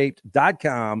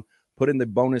 Manscaped.com, put in the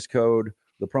bonus code,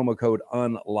 the promo code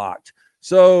Unlocked.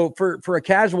 So for a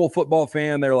casual football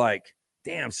fan, they're like,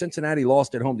 damn, Cincinnati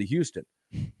lost at home to Houston.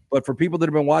 But for people that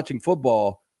have been watching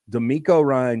football, D'Amico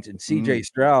Ryans and C.J.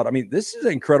 Stroud. I mean, this is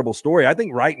an incredible story. I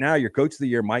think right now your coach of the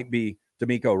year might be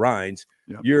D'Amico Ryans.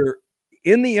 Yep. You're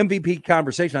in the MVP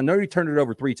conversation. I know he turned it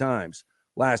over 3 times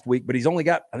last week, but he's only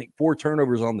got, I think, 4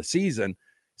 turnovers on the season.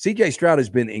 C.J. Stroud has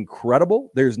been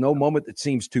incredible. There's no moment that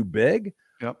seems too big.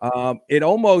 Yep. It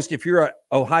almost, if you're an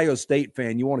Ohio State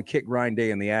fan, you want to kick Ryan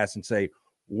Day in the ass and say,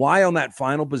 why on that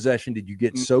final possession did you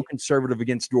get so conservative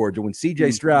against Georgia when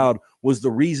C.J. Stroud was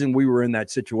the reason we were in that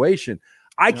situation?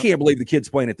 I can't believe the kid's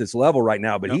playing at this level right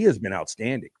now, but he has been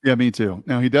outstanding. Yeah, me too.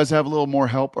 Now, he does have a little more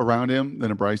help around him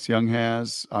than a Bryce Young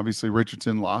has. Obviously,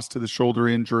 Richardson lost to the shoulder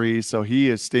injury, so he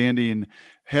is standing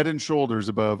head and shoulders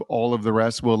above all of the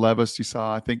rest. Will Levis, you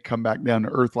saw, I think, come back down to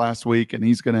earth last week, and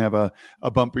he's going to have a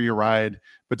bumpier ride.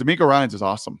 But D'Amico Ryans is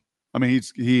awesome. I mean,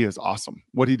 he is awesome.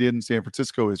 What he did in San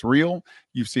Francisco is real.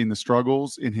 You've seen the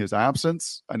struggles in his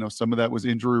absence. I know some of that was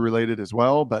injury-related as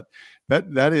well, but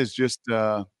that is just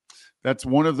that's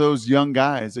one of those young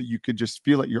guys that you could just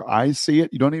feel it. Your eyes see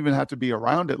it. You don't even have to be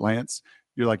around it, Lance.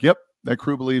 You're like, yep, that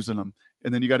crew believes in him.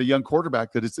 And then you got a young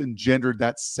quarterback that has engendered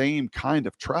that same kind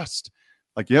of trust.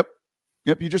 Like, yep,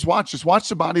 you just watch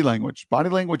the body language. Body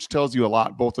language tells you a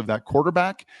lot, both of that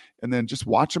quarterback, and then just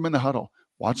watch him in the huddle.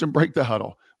 Watch him break the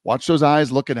huddle. Watch those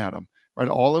eyes looking at him, right?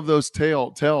 All of those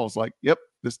tells like, yep,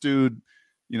 this dude,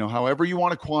 however you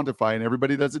want to quantify, and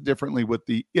everybody does it differently with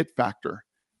the it factor.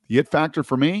 The it factor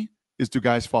for me is, do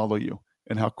guys follow you,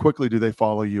 and how quickly do they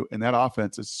follow you? And that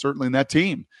offense is certainly, and that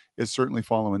team is certainly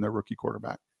following their rookie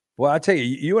quarterback. Well, I tell you,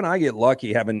 you and I get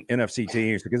lucky having NFC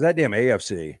teams, because that damn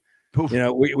AFC, You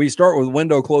know, we start with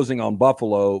window closing on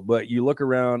Buffalo, but you look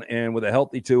around and with a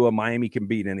healthy Tua, Miami can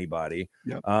beat anybody.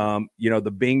 Yep. You know,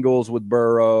 the Bengals with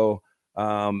Burrow.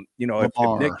 You know, if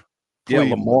Nick,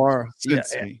 Lamar,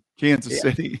 Cincy, Kansas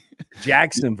City,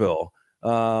 Jacksonville.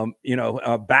 You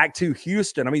know, back to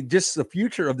Houston. I mean, just the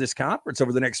future of this conference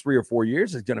over the next 3 or 4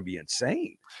 years is going to be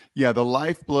insane. Yeah, the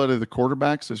lifeblood of the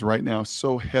quarterbacks is right now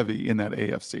so heavy in that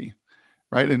AFC,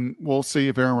 right? And we'll see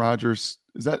if Aaron Rodgers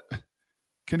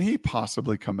can he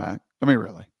possibly come back? I mean,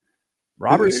 really?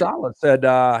 Robert Saleh said,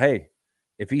 hey,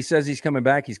 if he says he's coming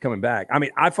back, he's coming back. I mean,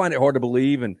 I find it hard to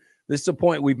believe, and this is a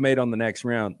point we've made on the next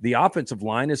round. The offensive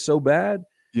line is so bad.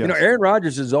 Yes. You know, Aaron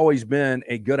Rodgers has always been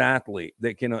a good athlete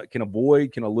that can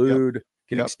avoid, can elude,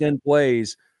 can extend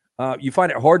plays. You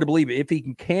find it hard to believe if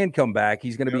he can come back,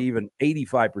 he's going to be even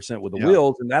 85% with the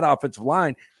wheels, and that offensive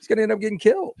line, he's going to end up getting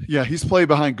killed. Yeah, he's played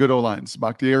behind good O-lines,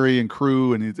 Bakhtiari and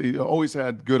Crew, and he always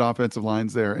had good offensive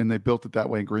lines there, and they built it that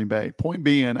way in Green Bay. Point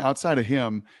being, outside of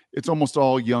him, it's almost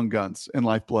all young guns and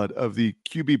lifeblood of the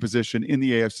QB position in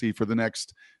the AFC for the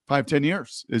next 5-10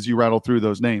 years as you rattle through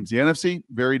those names. The NFC,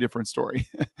 very different story.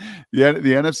 the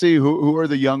NFC, who are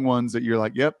the young ones that you're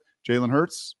like, yep, Jalen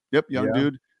Hurts, yep, young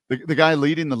dude. The guy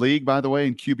leading the league, by the way,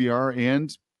 in QBR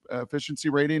and efficiency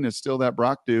rating is still that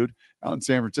Brock dude out in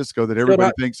San Francisco that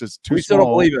everybody thinks is too small. We still don't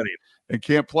believe in him and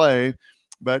can't play.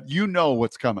 But you know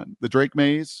what's coming. The Drake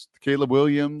Mays, the Caleb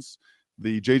Williams,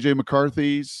 the J.J.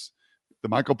 McCarthy's, the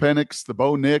Michael Penix, the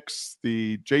Bo Nix,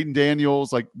 the Jaden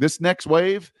Daniels. Like this next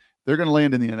wave, they're going to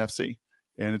land in the NFC.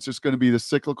 And it's just going to be the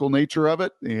cyclical nature of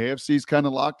it. The AFC is kind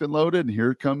of locked and loaded. And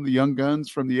here come the young guns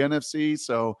from the NFC.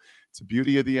 So it's the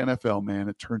beauty of the NFL, man.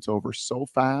 It turns over so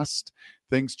fast.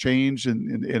 Things change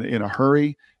in a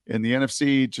hurry. And the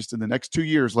NFC, just in the next 2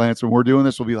 years, Lance, when we're doing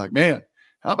this, we'll be like, man,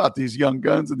 how about these young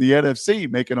guns in the NFC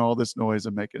making all this noise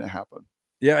and making it happen?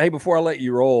 Yeah. Hey, before I let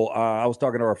you roll, I was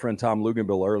talking to our friend Tom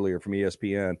Luganville earlier from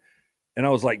ESPN, and I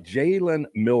was like, Jalen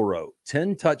Milroe,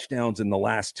 10 touchdowns in the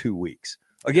last 2 weeks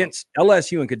against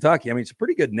LSU and Kentucky. I mean, it's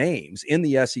pretty good names in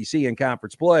the SEC and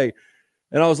conference play.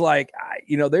 And I was like,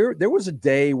 you know, there was a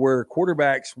day where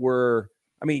quarterbacks were,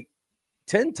 I mean,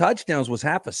 10 touchdowns was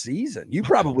half a season. You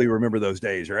probably remember those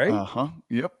days, right?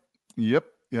 Yep.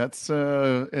 That's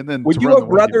and then would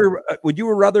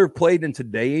you rather have played in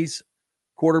today's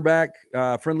quarterback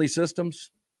friendly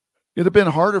systems? It'd have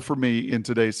been harder for me in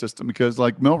today's system because,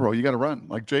 like Milroe, you got to run.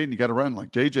 Like Jaden, you got to run.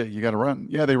 Like JJ, you got to run.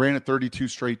 Yeah, they ran it 32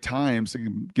 straight times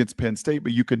against Penn State,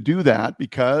 but you can do that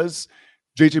because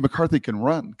JJ McCarthy can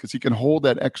run because he can hold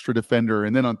that extra defender.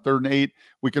 And then on 3rd and 8,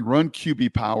 we can run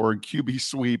QB power and QB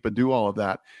sweep and do all of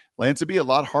that. Lance, would be a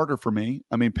lot harder for me.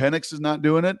 I mean, Penix is not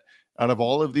doing it. Out of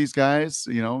all of these guys,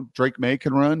 you know, Drake May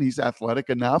can run. He's athletic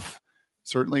enough,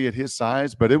 certainly at his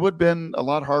size, but it would have been a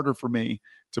lot harder for me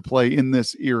to play in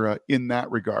this era in that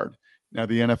regard. Now,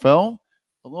 the NFL,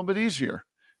 a little bit easier.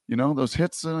 You know, those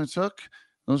hits that I took,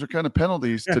 those are kind of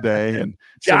penalties today. And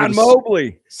John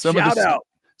Mobley, shout out.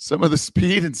 Some of the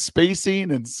speed and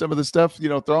spacing and some of the stuff, you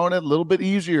know, throwing it a little bit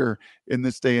easier in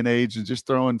this day and age and just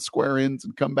throwing square ins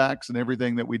and comebacks and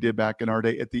everything that we did back in our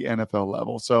day at the NFL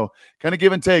level. So kind of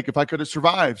give and take. If I could have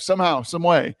survived somehow, some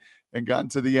way and gotten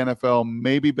to the NFL,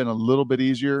 maybe been a little bit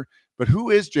easier. But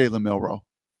who is Jalen Milroe?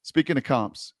 Speaking of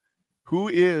comps, who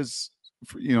is,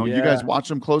 you know, you guys watch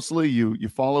him closely. You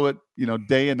follow it, you know,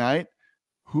 day and night.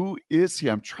 Who is he?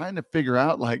 I'm trying to figure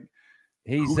out, like,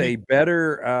 he's a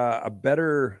better,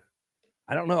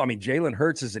 I don't know. I mean, Jalen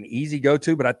Hurts is an easy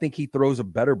go-to, but I think he throws a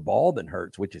better ball than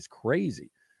Hurts, which is crazy.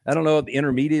 I don't know if the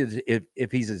intermediate,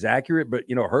 if he's as accurate, but,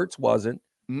 you know, Hurts wasn't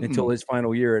until his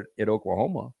final year at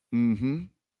Oklahoma. Mm-hmm.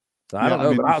 So I don't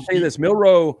know, but I'll tell you this,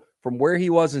 Milroe, from where he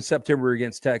was in September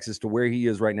against Texas to where he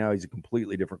is right now, he's a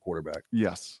completely different quarterback.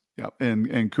 Yes. Yeah.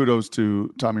 And kudos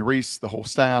to Tommy Rees, the whole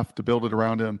staff, to build it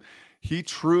around him. He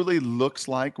truly looks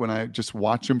like, when I just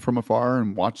watch him from afar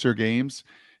and watch their games,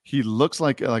 he looks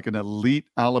like an elite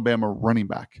Alabama running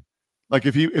back. Like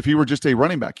if he were just a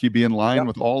running back, he'd be in line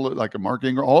with all, like a Mark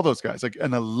Ingram, all those guys, like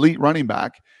an elite running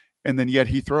back. And then yet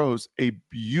he throws a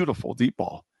beautiful deep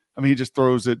ball. I mean, he just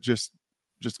throws it just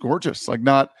gorgeous. Like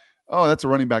not, oh, that's a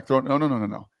running back throwing.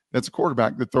 No. That's a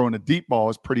quarterback that throwing a deep ball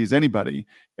as pretty as anybody.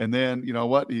 And then, you know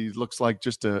what? He looks like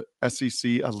just a SEC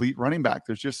elite running back.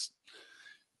 There's just,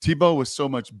 Tebow was so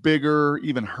much bigger.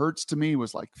 Even Hurts to me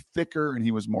was like thicker and he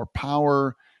was more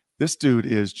power. This dude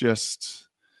is just,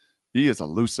 he is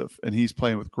elusive and he's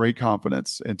playing with great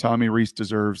confidence. And Tommy Rees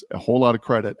deserves a whole lot of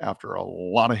credit after a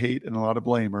lot of hate and a lot of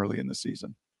blame early in the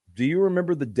season. Do you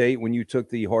remember the date when you took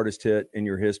the hardest hit in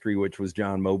your history, which was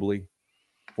John Mobley,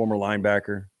 former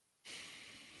linebacker?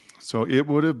 So it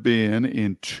would have been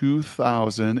in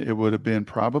 2000. It would have been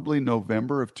probably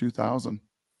November of 2000.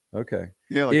 Okay.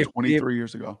 Yeah, like 23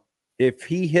 years ago. If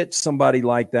he hits somebody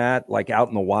like that, like out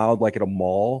in the wild, like at a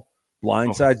mall,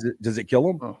 blindsides, does it kill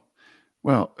him? Oh,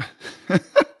 well,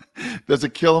 does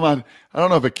it kill him? I don't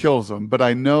know if it kills him, but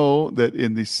I know that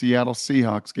in the Seattle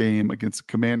Seahawks game against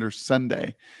the Commanders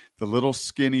Sunday, the little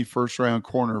skinny first round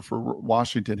corner for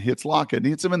Washington hits Lockett and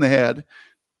hits him in the head.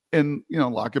 And,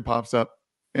 Lockett pops up.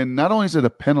 And not only is it a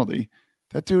penalty,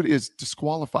 that dude is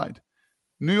disqualified.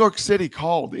 New York City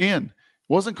called in. It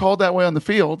wasn't called that way on the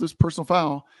field. It's personal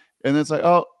foul. And then it's like,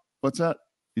 oh, what's that?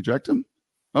 Eject him?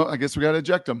 Oh, I guess we got to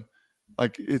eject him.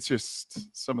 Like, it's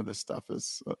just some of this stuff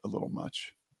is a little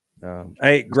much.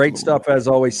 Hey, great stuff as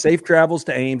always. Safe travels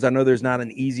to Ames. I know there's not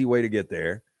an easy way to get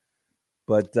there,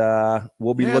 but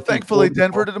we'll be looking. Thankfully,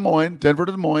 Denver to Des Moines,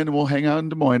 and we'll hang out in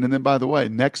Des Moines. And then, by the way,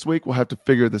 next week we'll have to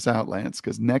figure this out, Lance,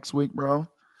 because next week, bro,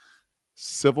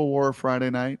 Civil War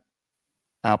Friday night,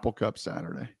 Apple Cup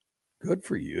Saturday. Good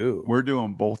for you. We're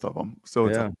doing both of them. So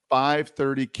it's a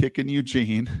 5:30 kick in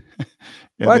Eugene.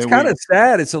 Well, it's kind of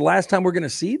sad. It's the last time we're going to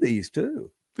see these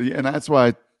too. And that's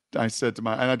why I said and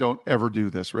I don't ever do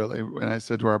this really. And I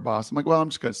said to our boss, I'm like, well, I'm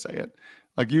just going to say it.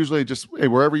 Like usually just, hey,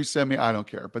 wherever you send me, I don't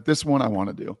care. But this one I want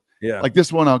to do. Yeah. Like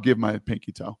this one, I'll give my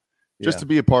pinky toe just to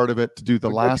be a part of it, to do the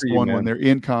last one when they're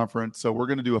in conference. So we're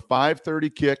going to do a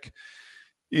 5:30 kick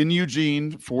in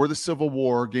Eugene for the Civil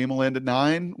War. Game will end at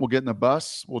 9. We'll get in the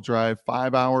bus. We'll drive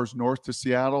 5 hours north to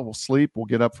Seattle. We'll sleep. We'll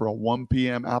get up for a 1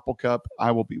 p.m. Apple Cup.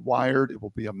 I will be wired. It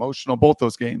will be emotional. Both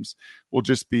those games will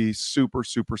just be super,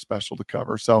 super special to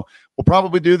cover. So we'll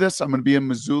probably do this. I'm going to be in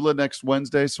Missoula next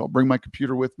Wednesday, so I'll bring my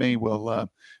computer with me.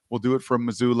 We'll do it from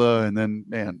Missoula, and then,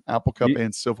 man, Apple Cup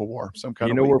and Civil War. Some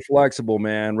kind of we're flexible,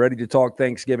 man. Ready to talk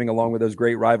Thanksgiving along with those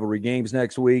great rivalry games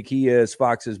next week. He is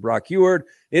Fox's Brock Heward.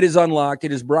 It is Unlocked.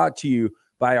 It is brought to you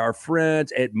by our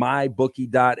friends at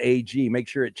mybookie.ag. Make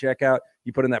sure at checkout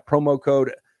you put in that promo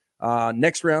code.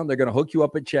 Next round, they're going to hook you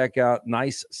up at checkout.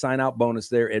 Nice sign-out bonus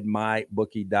there at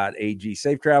mybookie.ag.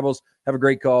 Safe travels. Have a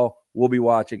great call. We'll be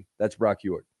watching. That's Brock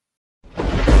Heward.